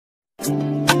Hello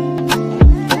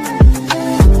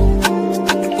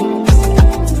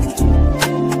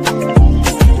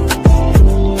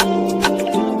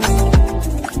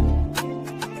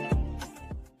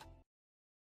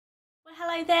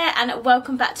there and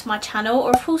welcome back to my channel, or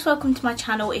of course welcome to my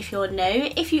channel if you're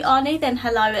new. If you are new, then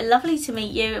hello, lovely to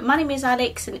meet you. My name is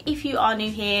Alex, and if you are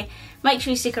new here, make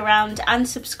sure you stick around and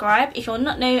subscribe. If you're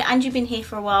not new and you've been here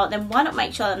for a while, then why not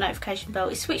make sure that notification bell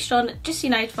is switched on just so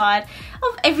you're notified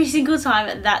of every single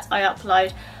time that I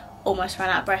upload. Almost ran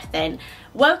out of breath then.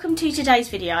 Welcome to today's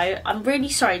video. I'm really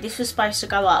sorry, this was supposed to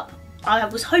go up. I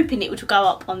was hoping it would go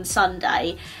up on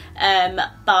Sunday,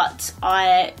 but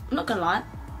I'm not gonna lie,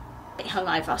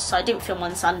 hungover, so I didn't film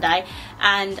on Sunday.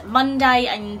 And Monday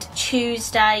and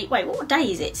Tuesday, wait, what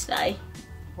day is it today?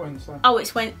 Wednesday. Oh,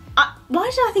 it's why did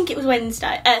I think it was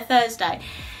Thursday?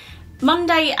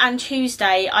 Monday and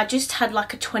Tuesday I just had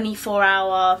like a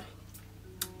 24-hour,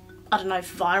 I don't know,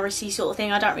 virusy sort of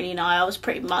thing. I don't really know. I was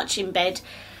pretty much in bed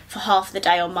for half the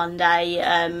day on Monday,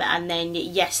 and then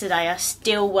yesterday I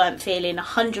still weren't feeling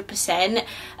 100%.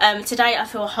 Today I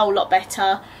feel a whole lot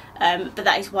better. But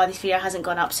that is why this video hasn't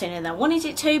gone up sooner than I wanted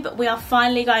it to. But we are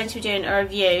finally going to be doing a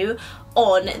review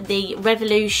on the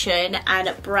Revolution and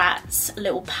Bratz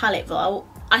little palette vault.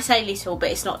 I say little,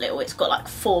 but it's not little. It's got like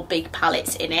 4 big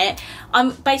palettes in it.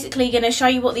 I'm basically going to show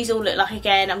you what these all look like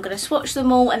again. I'm going to swatch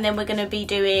them all, and then we're going to be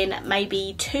doing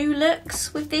maybe 2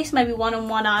 looks with this. Maybe one on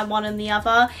one eye, one on the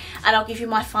other. And I'll give you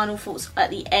my final thoughts at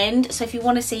the end. So if you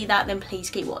want to see that, then please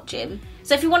keep watching.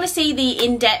 So if you want to see the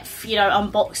in-depth, you know,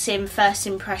 unboxing, first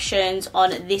impressions on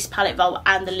this palette vault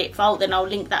and the lip vault, then I'll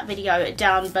link that video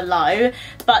down below.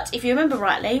 But if you remember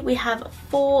rightly, we have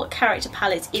 4 character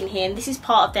palettes in here, and this is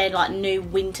part of their like new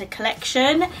winter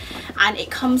collection, and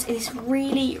it comes in this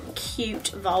really cute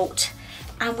vault,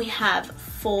 and we have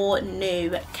 4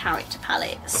 new character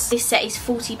palettes. This set is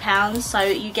 £40, so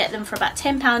you get them for about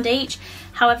 £10 each.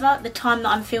 However, the time that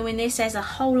I'm filming this, there's a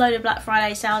whole load of Black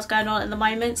Friday sales going on at the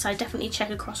moment, so definitely check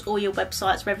across all your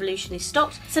websites. Revolution is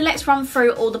stocked. So let's run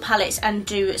through all the palettes and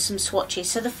do some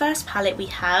swatches. So the first palette we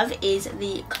have is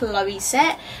the Chloe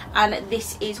set, and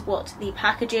this is what the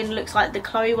packaging looks like. The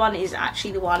Chloe one is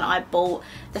actually the one I bought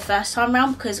the first time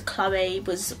round because Chloe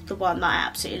was the one that I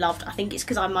absolutely loved. I think it's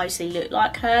because I mostly look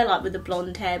like her, like with the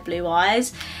blonde hair, blue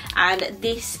eyes. And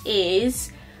this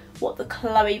is what the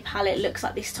Chloe palette looks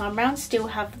like this time round. Still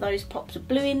have those pops of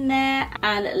blue in there,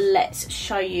 and let's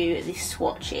show you the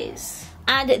swatches.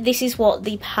 And this is what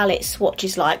the palette swatch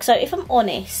is like. So if I'm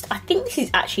honest, I think this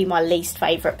is actually my least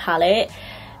favourite palette.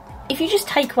 If you just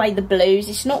take away the blues,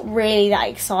 it's not really that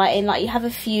exciting. Like, you have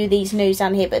a few of these nudes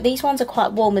down here, but these ones are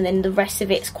quite warm, and then the rest of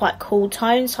it's quite cool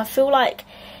tones. So I feel like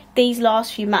these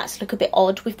last few mattes look a bit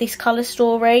odd with this colour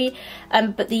story,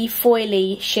 but the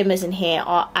foily shimmers in here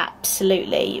are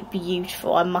absolutely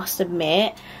beautiful, I must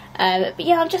admit. But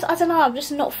yeah, I don't know, I'm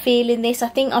just not feeling this. I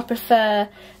think I prefer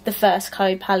the first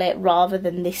Chloe palette rather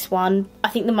than this one. I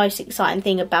think the most exciting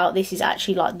thing about this is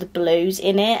actually like the blues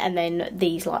in it, and then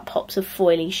these like pops of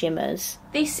foily shimmers.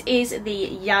 This is the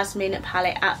Yasmin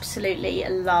palette. Absolutely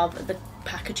love the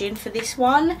packaging for this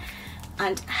one.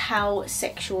 And how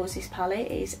sexual is this palette?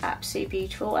 It is absolutely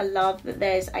beautiful. I love that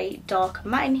there's a dark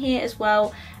matte in here as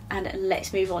well. And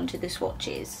let's move on to the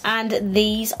swatches. And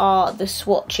these are the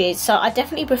swatches. So I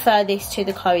definitely prefer this to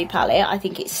the Chloe palette. I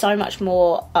think it's so much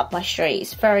more up my street.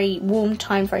 It's very warm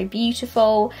tone, very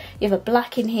beautiful. You have a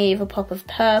black in here, you have a pop of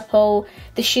purple.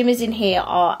 The shimmers in here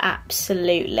are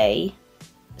absolutely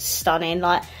stunning.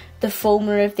 Like, the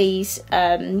formula of these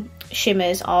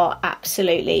shimmers are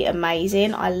absolutely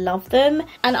amazing. I love them,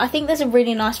 and I think there's a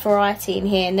really nice variety in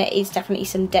here, and there is definitely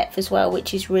some depth as well,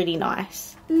 which is really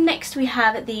nice. Next we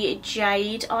have the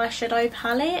Jade eyeshadow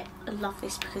palette. I love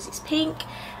this because it's pink,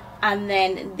 and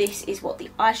then this is what the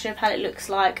eyeshadow palette looks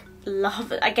like.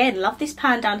 Love this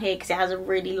pan down here because it has a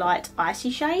really light icy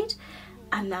shade.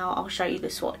 And now I'll show you the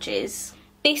swatches.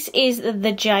 This is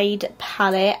the Jade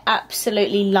palette.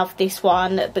 Absolutely love this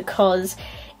one because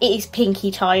it is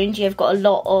pinky toned. You've got a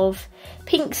lot of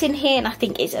pinks in here, and I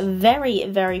think it's very,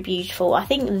 very beautiful. I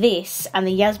think this and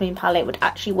the Yasmin palette would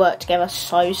actually work together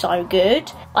so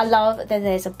good. I love that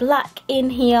there's a black in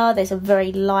here. There's a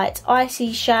very light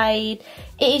icy shade.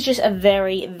 It is just a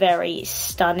very, very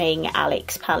stunning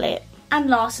Alex palette. And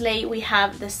lastly, we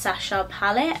have the Sasha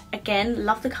palette. Again,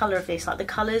 love the colour of this. Like, the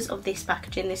colours of this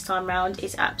packaging this time round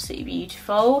is absolutely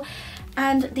beautiful.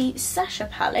 And the Sasha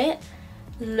palette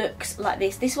looks like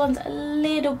this. This one's a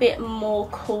little bit more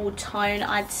cool tone,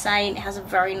 I'd say, and it has a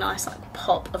very nice like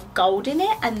pop of gold in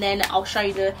it. And then I'll show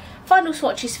you the final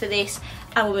swatches for this,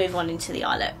 and we'll move on into the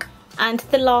eye look. And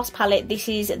the last palette, this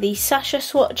is the Sacha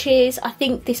Swatches. I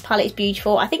think this palette is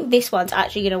beautiful. I think this one's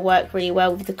actually going to work really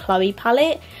well with the Chloe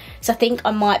palette. So I think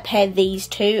I might pair these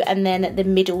two and then the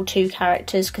middle two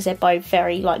characters, because they're both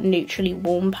very like neutrally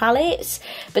warm palettes.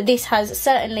 But this has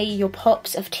certainly your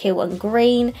pops of teal and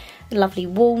green, lovely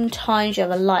warm tones. You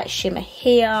have a light shimmer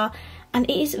here, and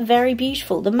it is very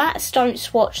beautiful. The mattes don't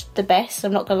swatch the best,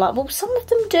 I'm not gonna lie. Well, some of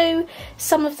them do,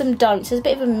 some of them don't. So there's a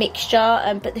bit of a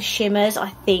mixture, but the shimmers I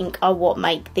think are what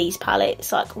make these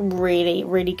palettes like really,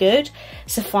 really good.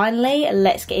 So finally,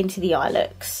 let's get into the eye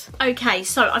looks. Okay,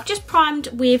 so I've just primed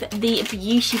with the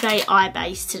Beauty Bay eye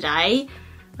base today.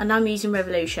 I know I'm using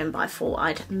Revolution, but I thought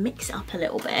I'd mix it up a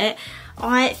little bit.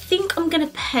 I think I'm gonna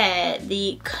pair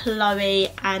the Chloe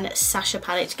and Sacha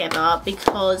palette together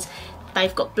because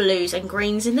they've got blues and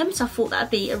greens in them, so I thought that'd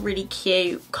be a really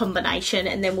cute combination.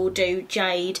 And then we'll do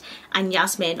Jade and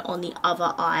Yasmin on the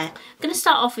other eye. I'm going to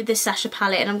start off with the Sacha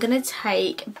palette, and I'm going to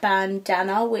take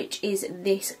Bandana, which is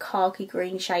this khaki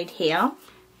green shade here,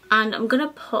 and I'm going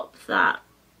to pop that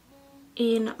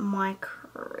in my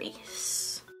crease.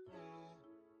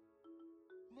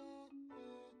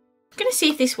 I'm going to see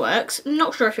if this works. I'm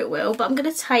not sure if it will, but I'm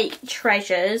going to take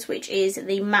Treasures, which is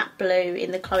the matte blue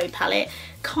in the Chloe palette.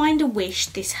 Kind of wish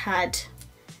this had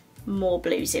more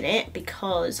blues in it,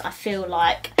 because I feel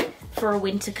like for a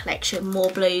winter collection, more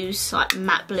blues, like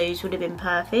matte blues, would have been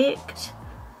perfect.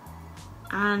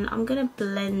 And I'm going to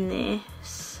blend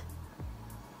this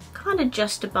kind of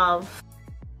just above.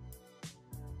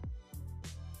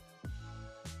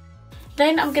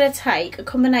 Then I'm going to take a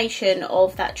combination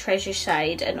of that Treasure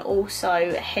shade and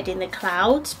also Head in the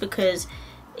Clouds, because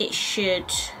it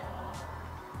should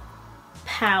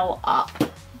power up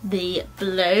the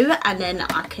blue, and then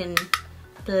I can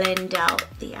blend out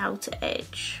the outer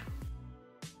edge.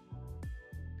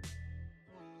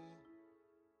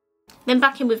 Then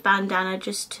back in with Bandana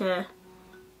just to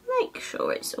make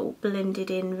sure it's all blended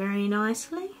in very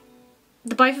nicely.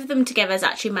 The both of them together has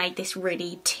actually made this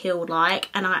really teal-like,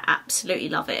 and I absolutely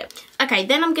love it. Okay,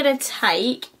 then I'm going to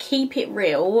take Keep It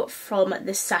Real from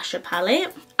the Sacha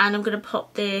palette, and I'm going to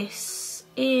pop this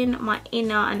in my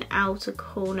inner and outer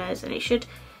corners, and it should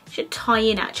tie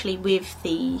in actually with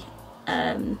the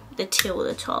teal at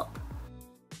the top.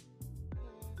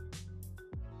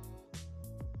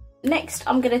 Next,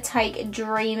 I'm going to take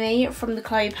Dreamy from the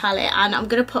Chloe palette, and I'm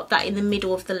going to pop that in the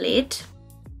middle of the lid.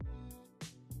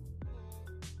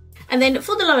 And then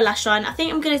for the lower lash line, I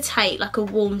think I'm going to take like a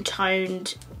warm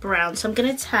toned brown. So I'm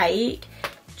going to take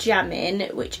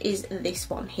Jammin', which is this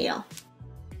one here.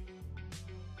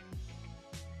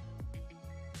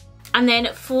 And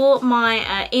then for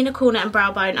my inner corner and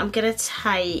brow bone, I'm going to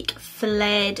take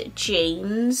Flared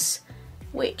Jeans,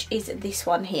 which is this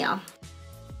one here.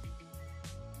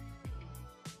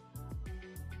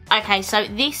 Okay, so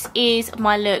this is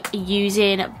my look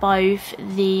using both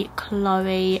the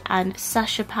Chloe and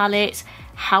Sacha palettes.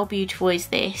 How beautiful is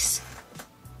this?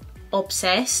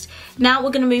 Obsessed. Now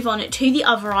we're going to move on to the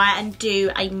other eye and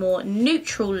do a more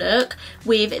neutral look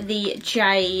with the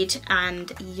Jade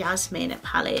and Yasmin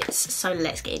palettes. So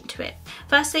let's get into it.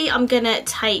 Firstly, I'm going to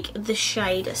take the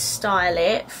shade Style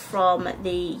It from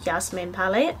the Yasmin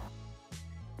palette.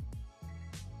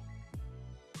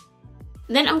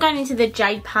 Then I'm going into the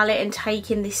Jade palette and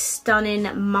taking this stunning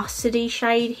mustardy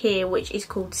shade here, which is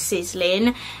called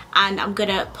Sizzling, and I'm going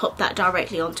to pop that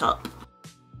directly on top.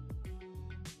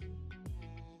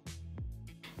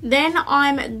 Then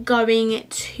I'm going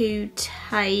to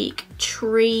take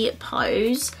Tree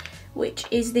Pose, which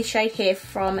is this shade here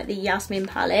from the Yasmin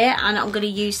palette, and I'm going to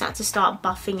use that to start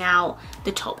buffing out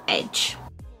the top edge.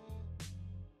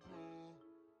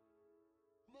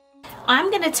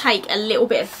 I'm going to take a little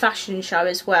bit of Fashion Show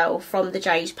as well from the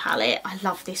Jade palette. I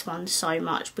love this one so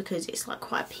much because it's like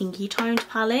quite a pinky toned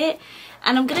palette.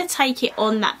 And I'm going to take it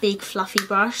on that big fluffy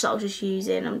brush that I was just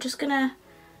using. I'm just going to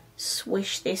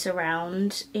swish this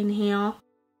around in here.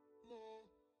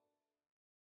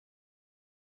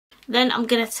 Then I'm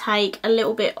going to take a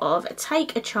little bit of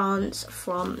Take a Chance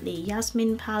from the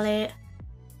Yasmin palette.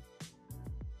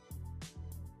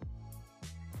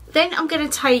 Then I'm going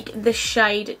to take the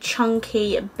shade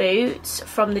Chunky Boots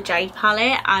from the Jade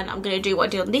palette, and I'm going to do what I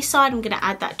did on this side. I'm going to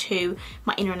add that to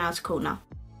my inner and outer corner.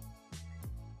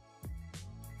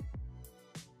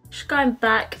 Just going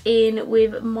back in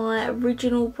with my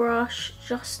original brush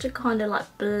just to kind of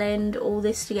like blend all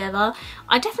this together.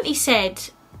 I definitely said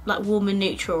like warm and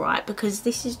neutral, right? Because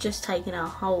this is just taking a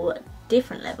whole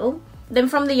different level. Then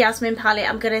from the Yasmin palette,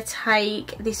 I'm going to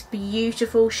take this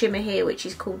beautiful shimmer here, which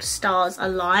is called Stars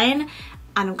Align,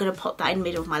 and I'm going to pop that in the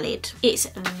middle of my lid. It's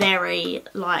very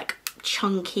like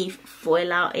chunky foil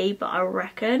outy, but I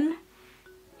reckon,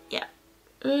 yeah,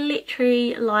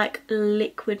 literally like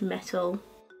liquid metal.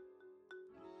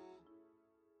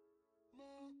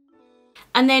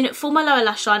 And then for my lower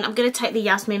lash line, I'm going to take the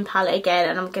Jasmine palette again,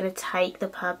 and I'm going to take the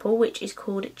purple, which is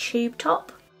called Tube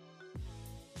Top.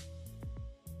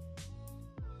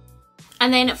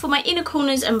 And then for my inner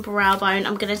corners and brow bone,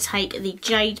 I'm going to take the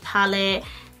Jade palette,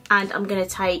 and I'm going to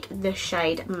take the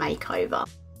shade Makeover.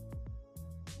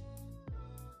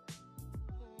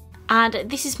 And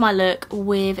this is my look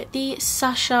with the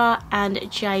Sacha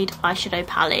and Jade eyeshadow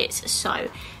palettes. So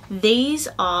these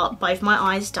are both my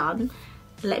eyes done.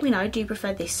 Let me know, do you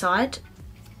prefer this side?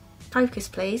 Focus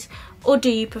please. Or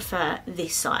do you prefer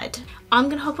this side? I'm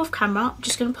going to hop off camera, I'm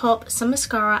just going to pop some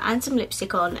mascara and some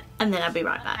lipstick on, and then I'll be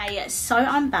right back. Okay, so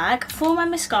I'm back. For my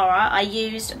mascara, I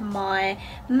used my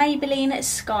Maybelline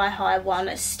Sky High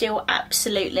one. Still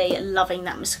absolutely loving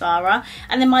that mascara.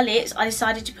 And then my lips, I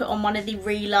decided to put on one of the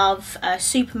Relove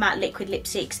Super Matte Liquid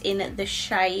Lipsticks in the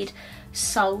shade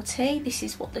Salty. This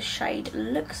is what the shade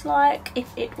looks like, if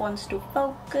it wants to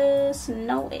focus.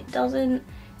 No, it doesn't.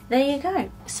 There you go.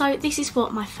 So this is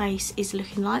what my face is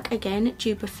looking like. Again, do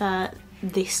you prefer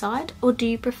this side or do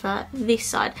you prefer this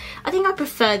side? I think I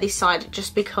prefer this side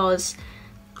just because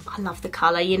I love the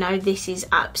colour, you know, this is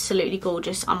absolutely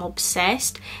gorgeous. I'm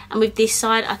obsessed. And with this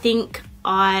side, I think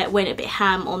I went a bit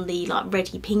ham on the like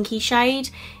reddy pinky shade.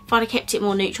 If I'd have kept it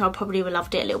more neutral, I probably would have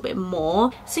loved it a little bit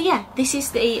more. So yeah, this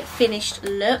is the finished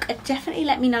look. Definitely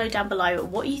let me know down below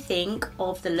what you think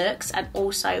of the looks and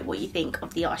also what you think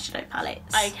of the eyeshadow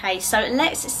palettes. Okay, so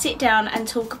let's sit down and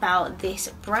talk about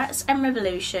this Bratz and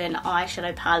Revolution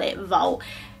eyeshadow palette Vault.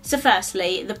 So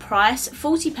firstly, the price,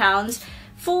 £40.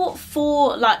 For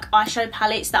four like eyeshadow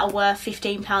palettes that are worth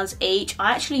 £15 each,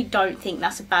 I actually don't think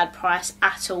that's a bad price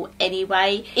at all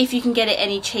anyway. If you can get it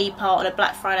any cheaper on a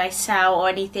Black Friday sale or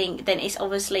anything, then it's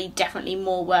obviously definitely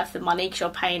more worth the money because you're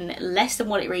paying less than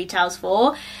what it retails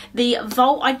for. The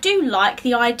Vault, I do like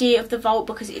the idea of the Vault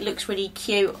because it looks really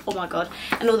cute, oh my god,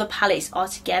 and all the palettes are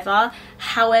together.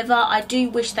 However, I do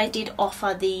wish they did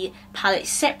offer the palettes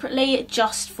separately,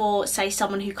 just for say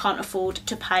someone who can't afford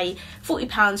to pay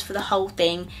 £40 for the whole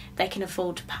thing. They can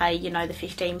afford to pay, you know, the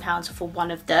 £15 for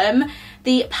one of them.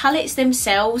 The palettes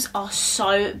themselves are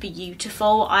so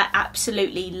beautiful. I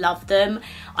absolutely love them.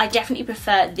 I definitely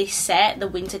prefer this set, the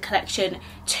winter collection,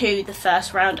 to the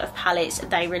first round of palettes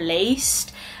they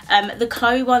released. The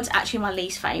Chloe one's actually my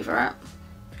least favourite.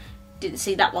 Didn't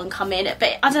see that one come in,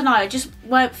 but I don't know, I just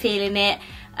weren't feeling it.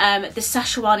 The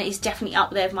Sacha one is definitely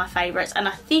up there with my favourites, and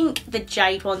I think the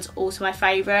Jade one's also my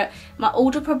favourite. My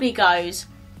order probably goes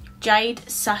Jade,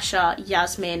 Sacha,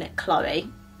 Jasmine, Chloe,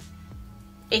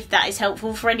 if that is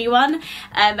helpful for anyone.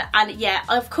 And yeah,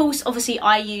 of course, obviously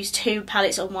I use 2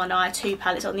 palettes on one eye, 2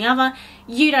 palettes on the other.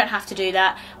 You don't have to do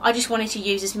that. I just wanted to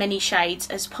use as many shades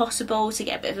as possible to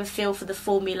get a bit of a feel for the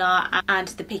formula and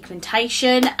the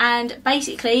pigmentation. And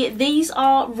basically, these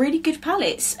are really good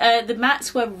palettes. The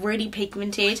mattes were really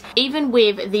pigmented. Even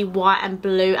with the white and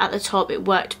blue at the top, it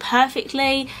worked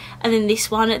perfectly. And then this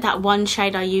one, that one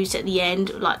shade I used at the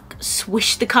end, like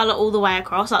swished the colour all the way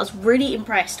across. I was really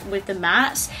impressed with the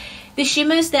mattes. The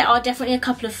shimmers, there are definitely a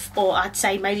couple of, or I'd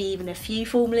say maybe even a few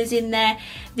formulas in there.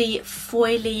 The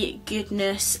Foily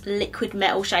Goodness liquid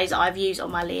metal shades I've used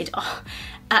on my lid are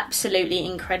absolutely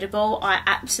incredible. I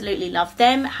absolutely love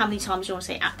them. How many times do you want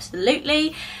to say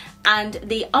absolutely? And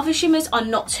the other shimmers are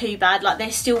not too bad. Like, they're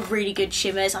still really good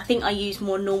shimmers. I think I use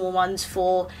more normal ones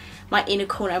for my inner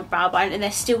corner and brow bone, and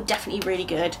they're still definitely really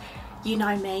good. You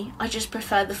know me, I just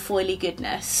prefer the Foily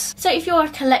Goodness. So if you're a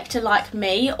collector like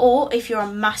me, or if you're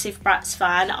a massive Bratz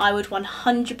fan, I would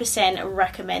 100%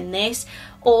 recommend this.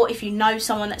 Or if you know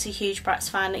someone that's a huge Bratz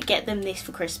fan, get them this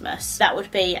for Christmas. That would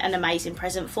be an amazing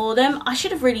present for them. I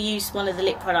should have really used one of the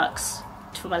lip products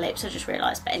for my lips, I just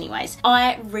realised. But anyways,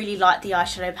 I really like the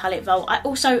eyeshadow palette Vault. I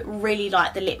also really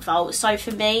like the lip Vault. So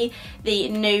for me, the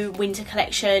new winter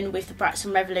collection with the Bratz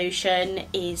and Revolution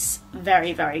is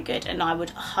very, very good, and I would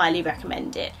highly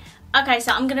recommend it. Okay,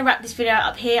 so I'm going to wrap this video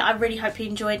up here. I really hope you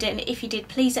enjoyed it, and if you did,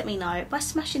 please let me know by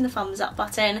smashing the thumbs up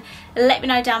button. Let me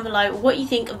know down below what you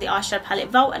think of the eyeshadow palette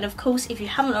Vault, and of course, if you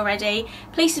haven't already,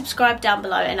 please subscribe down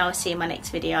below, and I'll see you in my next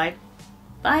video.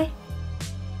 Bye!